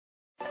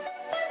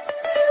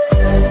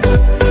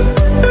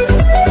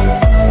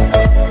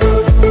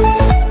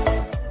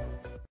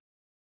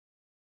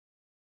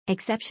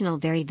Exceptional,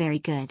 very, very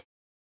good.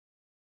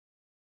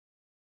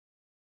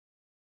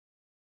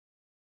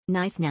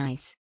 Nice,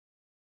 nice.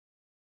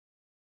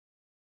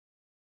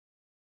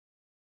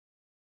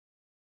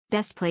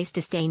 Best place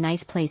to stay,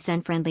 nice place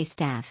and friendly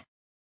staff.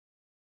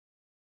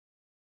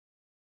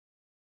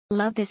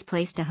 Love this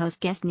place to host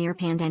guests near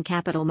Pandan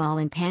Capital Mall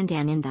in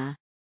Pandan Indah.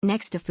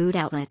 Next to food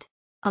outlet.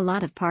 A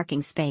lot of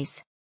parking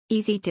space.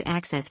 Easy to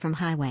access from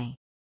highway.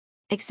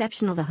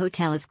 Exceptional, the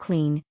hotel is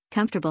clean,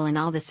 comfortable and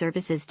all the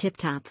services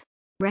tip-top.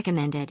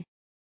 Recommended.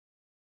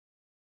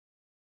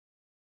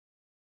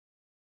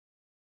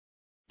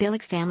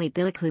 Bilik family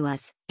bilik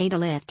luas, ada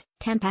lift,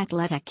 tempat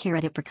letak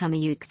kereta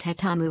perkama yuk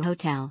tetamu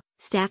hotel,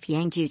 staff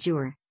yang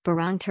jujur,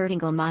 barang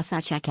tertinggal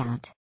masa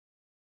checkout.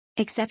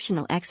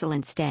 Exceptional,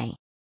 excellent stay.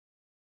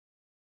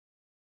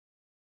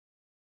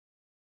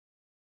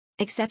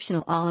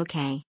 Exceptional, all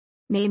okay.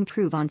 May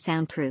improve on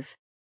soundproof.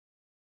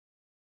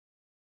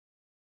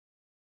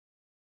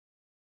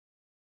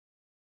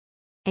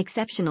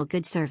 Exceptional,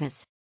 good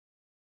service.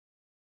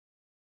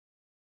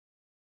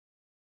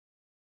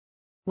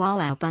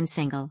 Walau bun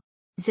single.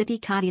 Zippy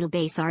Kadil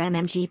base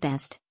RMMG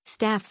best,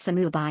 staff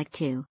Samu Baik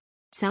 2.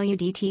 Selu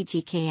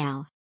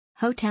DTGKL.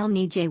 Hotel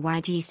ni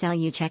JYG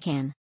Selu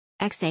check-in.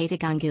 X8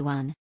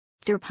 gangguan.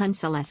 Derpun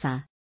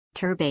Salesa.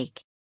 Terbaik.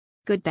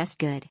 Good, best,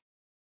 good.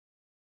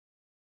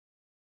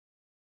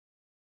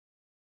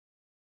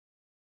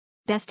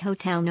 Best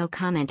hotel, no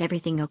comment,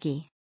 everything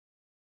okay.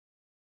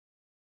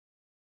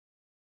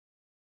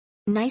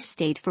 Nice,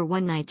 stayed for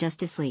one night just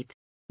to sleep.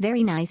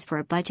 Very nice for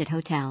a budget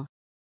hotel.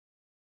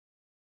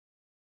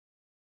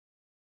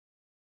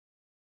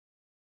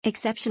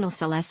 Exceptional,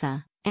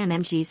 Salesa,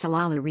 MMG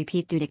selalu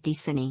repeat duduk di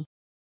sini.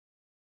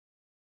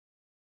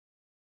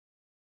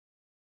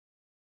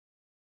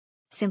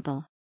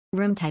 Simple.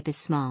 Room type is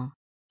small.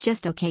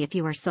 Just okay if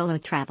you are solo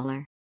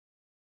traveler.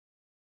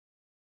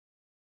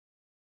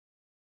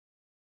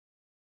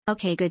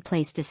 Okay, good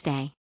place to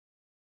stay.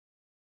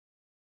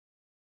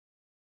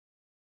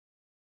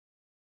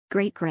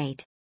 Great,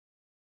 great.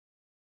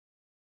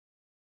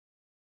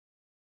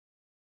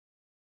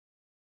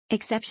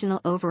 Exceptional,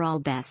 overall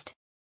best.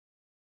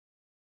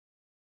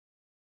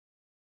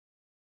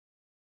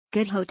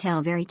 Good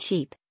hotel, very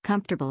cheap,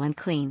 comfortable and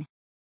clean.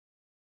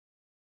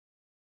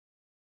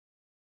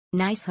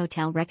 Nice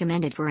hotel,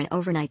 recommended for an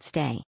overnight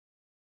stay.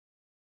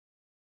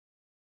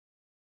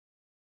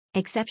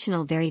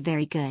 Exceptional, very,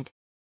 very good.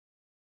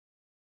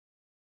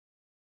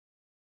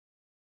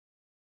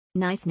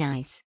 Nice,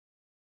 nice.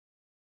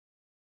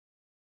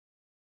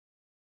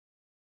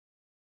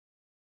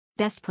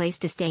 Best place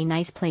to stay,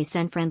 nice place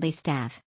and friendly staff.